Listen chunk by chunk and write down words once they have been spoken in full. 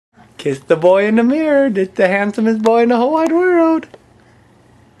Kiss the boy in the mirror. It's the handsomest boy in the whole wide world.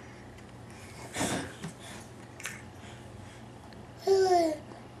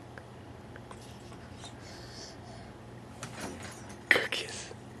 Good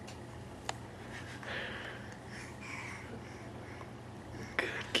kiss. Good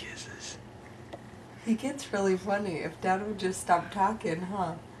kisses. He gets really funny if Dad would just stop talking,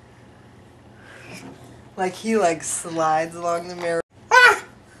 huh? Like he slides along the mirror.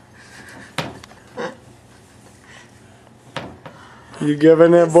 You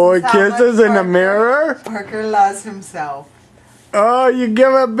giving that boy kisses in the mirror? Parker loves himself. Oh, you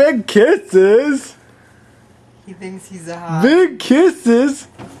give him big kisses. He thinks he's a hot. Big kisses.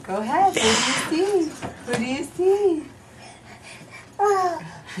 Go ahead. Who do you see? Who do you see?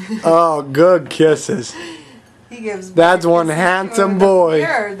 Oh, good kisses. He gives. That's one handsome boy.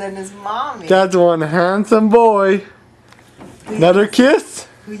 Than his mommy. That's one handsome boy. Another kiss?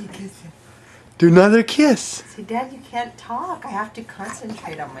 Who you kissing? Do another kiss. See, Dad, you can't talk. I have to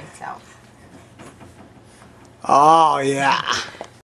concentrate on myself. Oh, yeah.